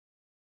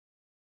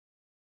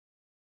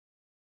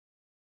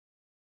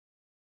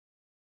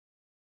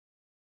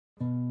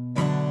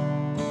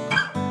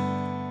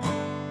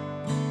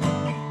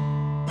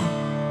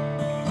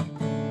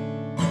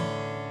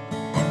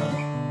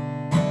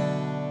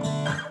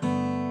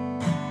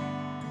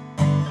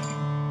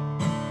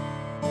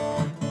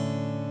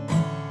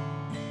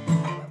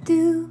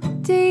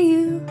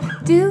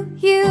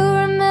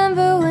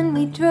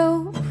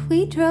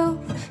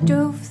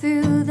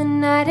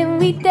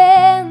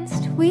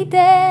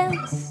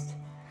danced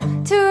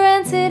to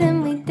Rancid,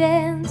 and we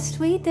danced,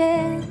 we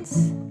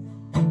danced.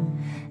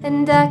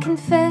 And I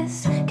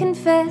confess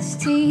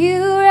to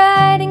you,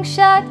 riding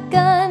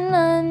shotgun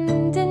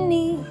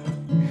underneath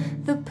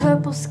the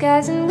purple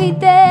skies. And we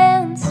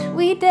danced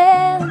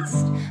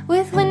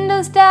with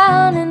windows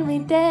down, and we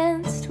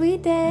danced, we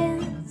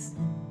danced.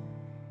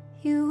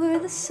 You were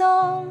the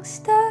song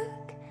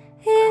stuck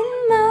in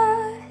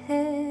my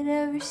head,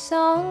 every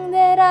song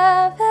that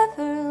I've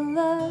ever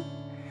loved.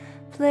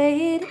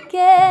 Play it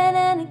again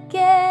and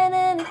again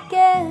and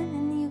again,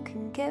 and you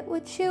can get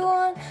what you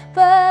want,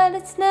 but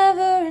it's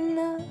never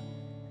enough.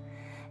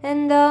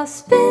 And I'll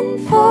spin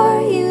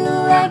for you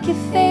like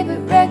your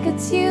favorite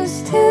records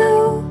used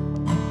to.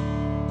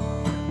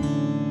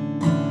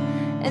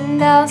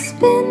 And I'll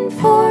spin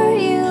for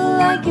you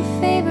like your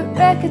favorite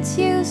records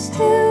used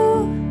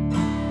to.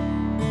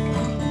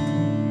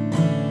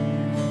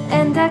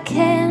 And I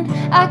can't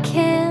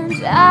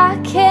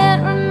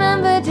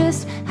remember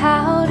just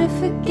how to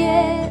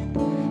forget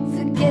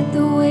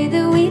the way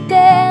that we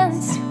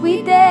danced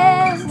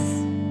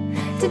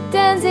to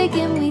Danzig,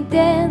 and we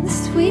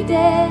danced.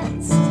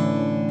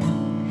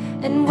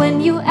 And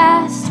when you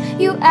asked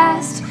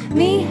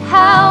me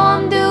how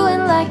I'm doing,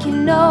 like you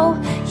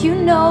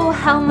know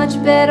how much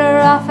better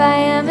off I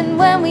am. And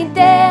when we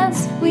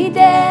danced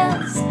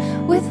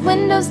with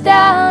windows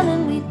down,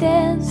 and we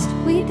danced.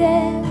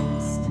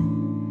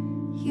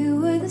 You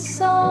were the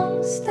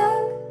song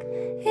stuck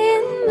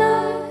in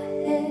my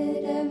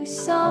head, every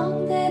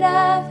song that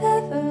I've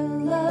ever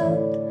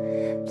loved.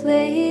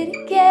 Play it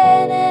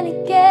again and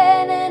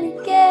again and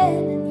again,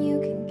 and you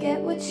can get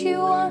what you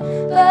want,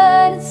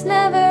 but it's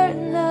never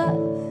enough.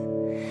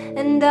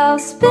 And I'll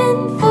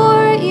spin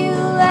for you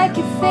like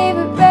your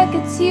favorite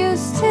records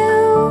used to.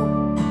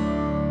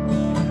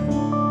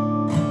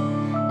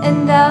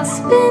 And I'll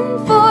spin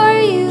for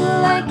you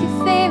like your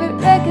favorite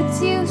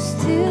records used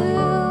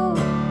to.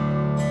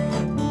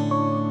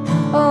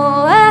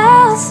 Oh,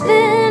 I'll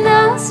spin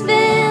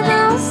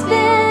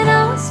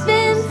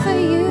for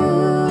you,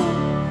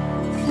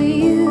 for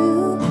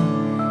you.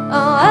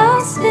 Oh,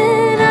 I'll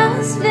spin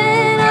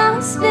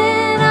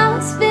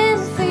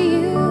for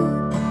you.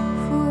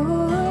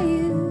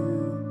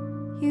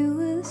 You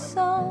were the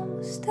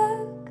song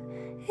stuck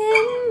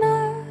in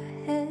my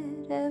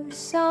head, every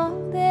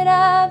song that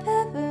I've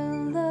ever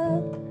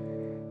loved.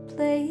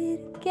 Play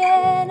it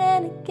again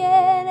and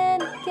again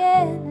and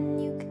again,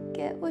 and you can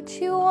get what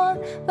you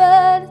want,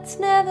 but it's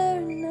never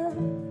enough.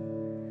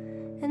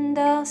 And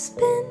I'll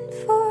spin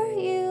for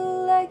you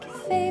like your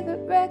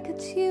favorite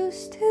records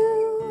used to.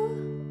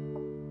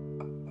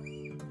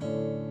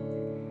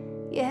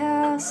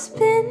 Yeah, I'll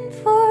spin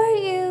for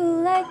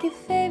you like your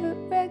favorite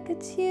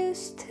records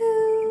used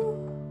to.